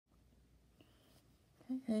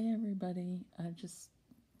Hey everybody, I just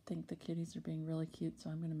think the kitties are being really cute, so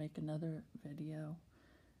I'm going to make another video.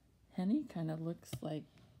 Henny kind of looks like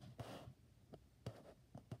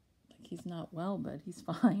he's not well, but he's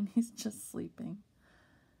fine. He's just sleeping.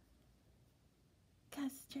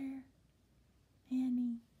 Custer,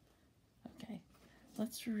 Henny. Okay,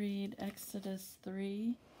 let's read Exodus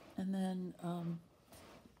 3 and then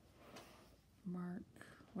Mark,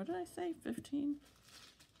 what did I say, 15,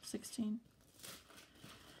 16?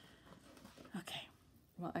 Okay,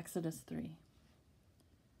 well, Exodus 3.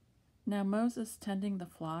 Now Moses, tending the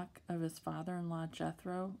flock of his father-in-law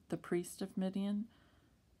Jethro, the priest of Midian,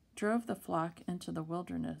 drove the flock into the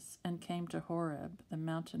wilderness and came to Horeb, the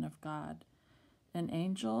mountain of God. An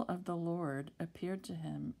angel of the Lord appeared to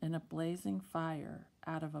him in a blazing fire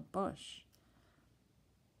out of a bush.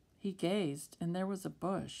 He gazed, and there was a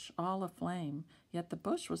bush, all aflame, yet the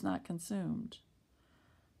bush was not consumed.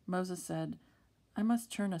 Moses said, I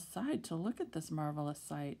must turn aside to look at this marvelous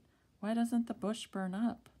sight. Why doesn't the bush burn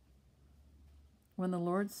up? When the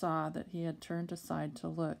Lord saw that he had turned aside to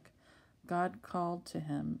look, God called to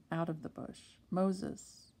him out of the bush,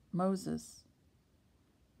 Moses, Moses.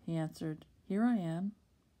 He answered, Here I am.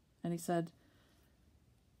 And he said,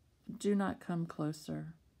 Do not come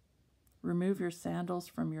closer. Remove your sandals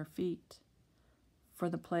from your feet, for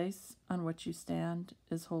the place on which you stand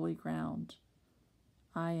is holy ground.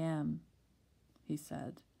 I am, he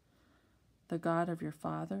said, the God of your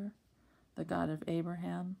father, the God of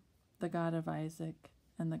Abraham, the God of Isaac,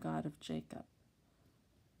 and the God of Jacob.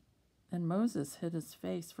 And Moses hid his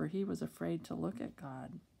face, for he was afraid to look at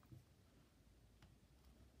God.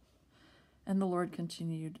 And the Lord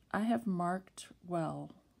continued, I have marked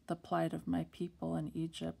well the plight of my people in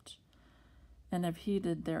Egypt, and have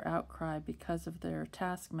heeded their outcry because of their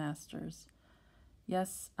taskmasters.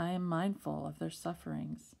 Yes, I am mindful of their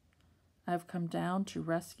sufferings. I have come down to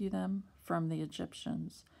rescue them from the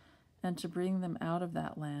Egyptians, and to bring them out of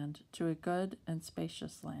that land to a good and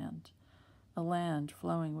spacious land, a land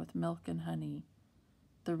flowing with milk and honey,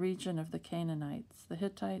 the region of the Canaanites, the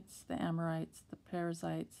Hittites, the Amorites, the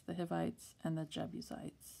Perizzites, the Hivites, and the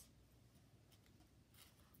Jebusites.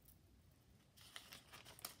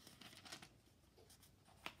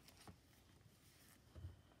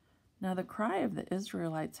 Now the cry of the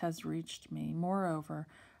Israelites has reached me. Moreover,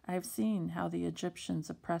 I have seen how the Egyptians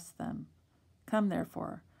oppress them. Come,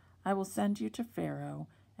 therefore, I will send you to Pharaoh,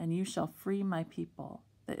 and you shall free my people,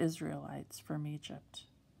 the Israelites, from Egypt.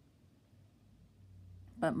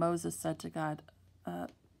 But Moses said to God,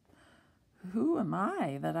 Who am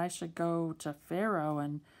I that I should go to Pharaoh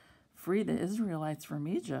and free the Israelites from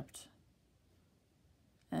Egypt?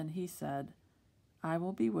 And he said, I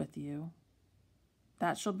will be with you.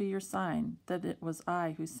 That shall be your sign, that it was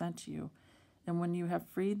I who sent you. And when you have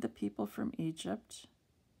freed the people from Egypt,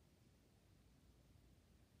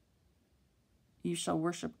 you shall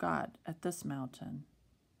worship God at this mountain.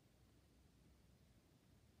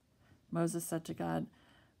 Moses said to God,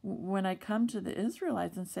 When I come to the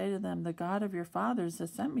Israelites and say to them, The God of your fathers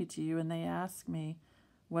has sent me to you, and they ask me,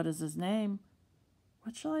 What is his name?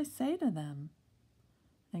 What shall I say to them?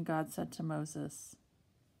 And God said to Moses,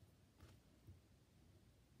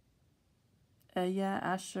 Eya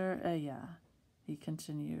Asher Eya, he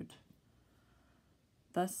continued.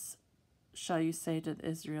 Thus shall you say to the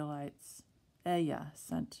Israelites, Eya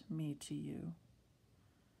sent me to you.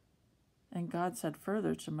 And God said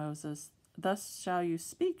further to Moses, Thus shall you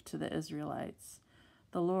speak to the Israelites,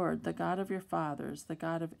 The Lord, the God of your fathers, the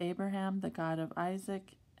God of Abraham, the God of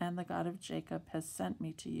Isaac, and the God of Jacob has sent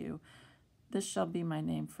me to you. This shall be my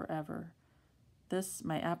name forever, this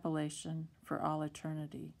my appellation for all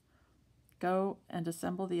eternity. Go and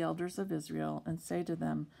assemble the elders of Israel, and say to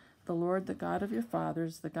them, The Lord, the God of your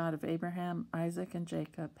fathers, the God of Abraham, Isaac, and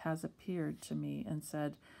Jacob, has appeared to me and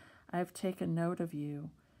said, I have taken note of you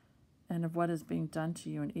and of what is being done to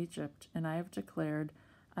you in Egypt, and I have declared,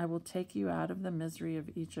 I will take you out of the misery of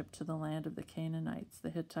Egypt to the land of the Canaanites, the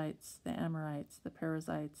Hittites, the Amorites, the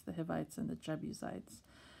Perizzites, the Hivites, and the Jebusites,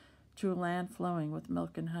 to a land flowing with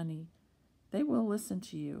milk and honey. They will listen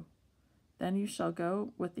to you. Then you shall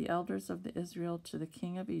go with the elders of the Israel to the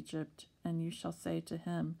king of Egypt, and you shall say to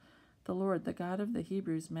him, The Lord, the God of the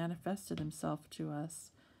Hebrews, manifested himself to us.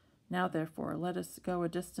 Now therefore let us go a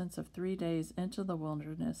distance of 3 days into the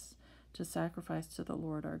wilderness to sacrifice to the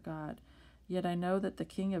Lord our God. Yet I know that the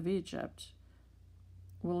king of Egypt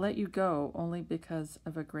will let you go only because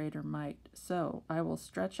of a greater might. So I will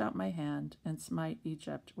stretch out my hand and smite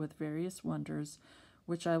Egypt with various wonders,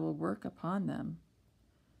 which I will work upon them.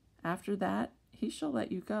 After that, he shall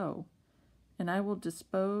let you go, And I will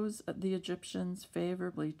dispose the Egyptians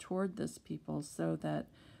favorably toward this people, so that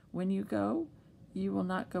when you go, you will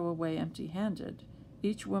not go away empty-handed.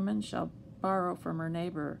 Each woman shall borrow from her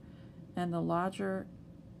neighbor, and the lodger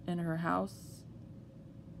in her house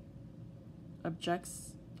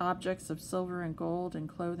objects of silver and gold and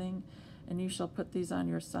clothing, and you shall put these on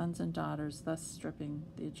your sons and daughters, thus stripping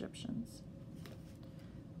the Egyptians.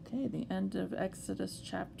 Okay, the end of Exodus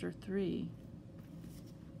chapter 3.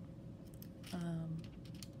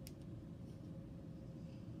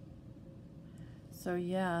 So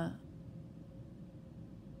yeah.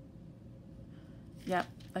 Yep,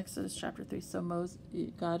 Exodus chapter 3. So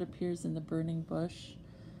God appears in the burning bush.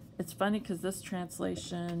 It's funny because this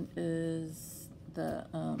translation is the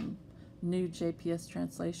new JPS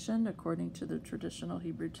translation according to the traditional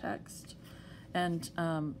Hebrew text. And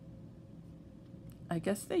I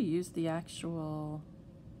guess they used the actual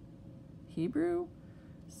Hebrew.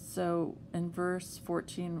 So in verse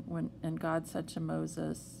 14, and God said to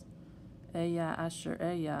Moses, Eya Asher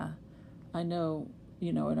Eya, I know,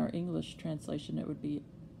 in our English translation it would be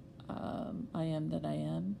I am that I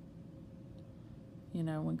am.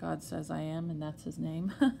 When God says I am, and that's his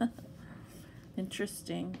name.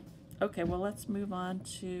 Interesting. Okay, well, let's move on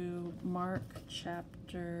to Mark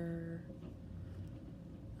chapter...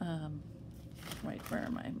 wait, where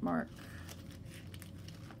am I? Mark.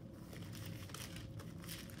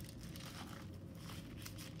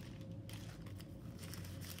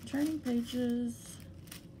 Turning pages.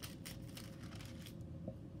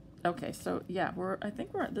 Okay, so yeah,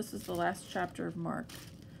 this is the last chapter of Mark.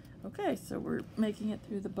 Okay, so we're making it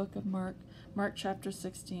through the book of Mark, Mark chapter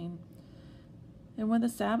 16. And when the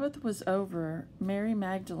Sabbath was over, Mary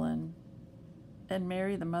Magdalene and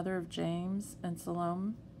Mary, the mother of James and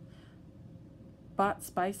Salome, bought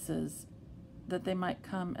spices that they might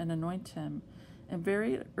come and anoint him. And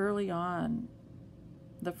very early on,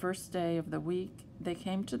 the first day of the week, they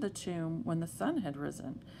came to the tomb when the sun had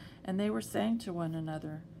risen, and they were saying to one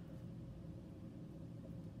another,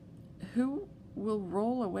 "Who will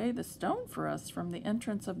roll away the stone for us from the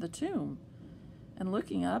entrance of the tomb?" And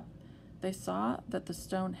looking up, they saw that the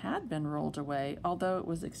stone had been rolled away, although it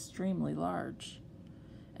was extremely large.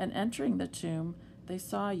 And entering the tomb, they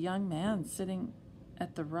saw a young man sitting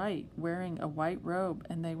at the right, wearing a white robe,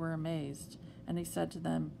 and they were amazed. And he said to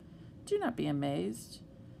them, "Do not be amazed.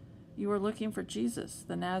 You are looking for Jesus,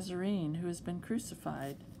 the Nazarene, who has been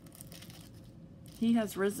crucified. He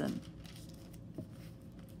has risen.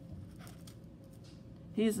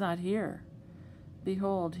 He is not here.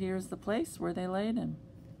 Behold, here is the place where they laid him.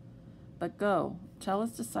 But go, tell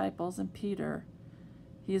his disciples and Peter,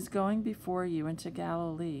 he is going before you into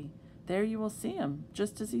Galilee. There you will see him,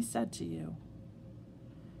 just as he said to you."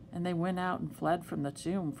 And they went out and fled from the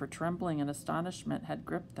tomb, for trembling and astonishment had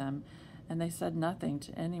gripped them, and they said nothing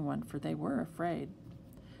to anyone, for they were afraid.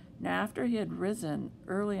 Now after he had risen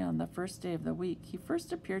early on the first day of the week, he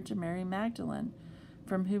first appeared to Mary Magdalene,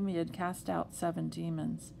 from whom he had cast out 7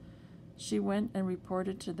 demons. She went and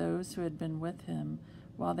reported to those who had been with him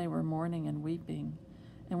while they were mourning and weeping.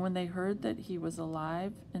 And when they heard that he was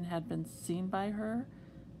alive and had been seen by her,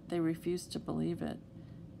 they refused to believe it.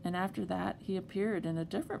 And after that he appeared in a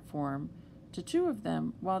different form to 2 of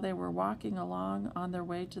them while they were walking along on their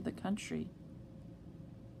way to the country.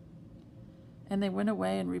 And they went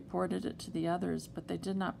away and reported it to the others, but they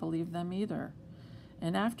did not believe them either.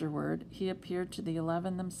 And afterward he appeared to the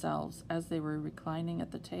 11 themselves as they were reclining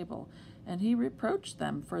at the table, and he reproached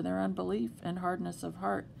them for their unbelief and hardness of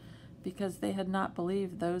heart, because they had not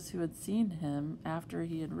believed those who had seen him after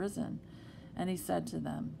he had risen. And he said to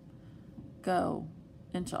them, "Go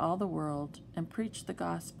into all the world and preach the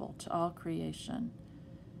gospel to all creation.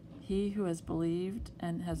 He who has believed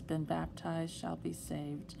and has been baptized shall be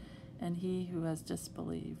saved, and he who has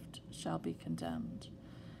disbelieved shall be condemned.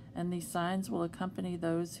 And these signs will accompany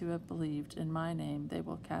those who have believed. In my name they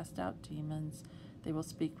will cast out demons, they will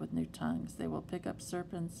speak with new tongues, they will pick up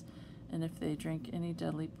serpents, and if they drink any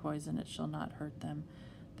deadly poison it shall not hurt them.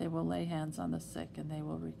 They will lay hands on the sick, and they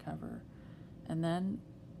will recover." And then,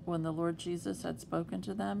 when the Lord Jesus had spoken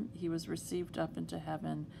to them, he was received up into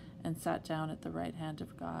heaven and sat down at the right hand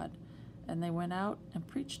of God. And they went out and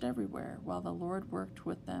preached everywhere, while the Lord worked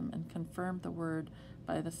with them and confirmed the word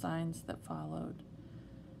by the signs that followed.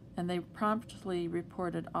 And they promptly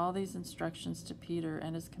reported all these instructions to Peter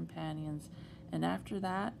and his companions. And after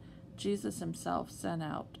that, Jesus himself sent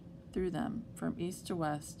out through them from east to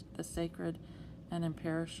west the sacred and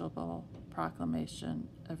imperishable proclamation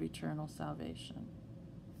of eternal salvation.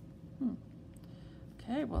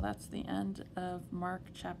 Okay, well, that's the end of Mark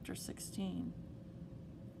chapter 16.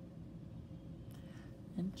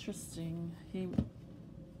 Interesting.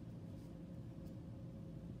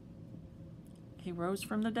 He rose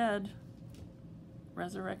from the dead.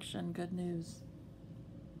 Resurrection, good news.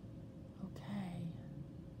 Okay.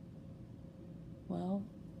 Well,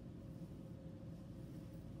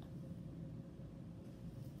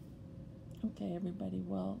 okay, everybody.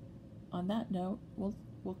 Well, on that note,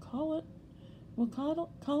 we'll call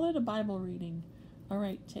it a Bible reading. All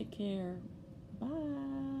right, take care.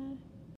 Bye.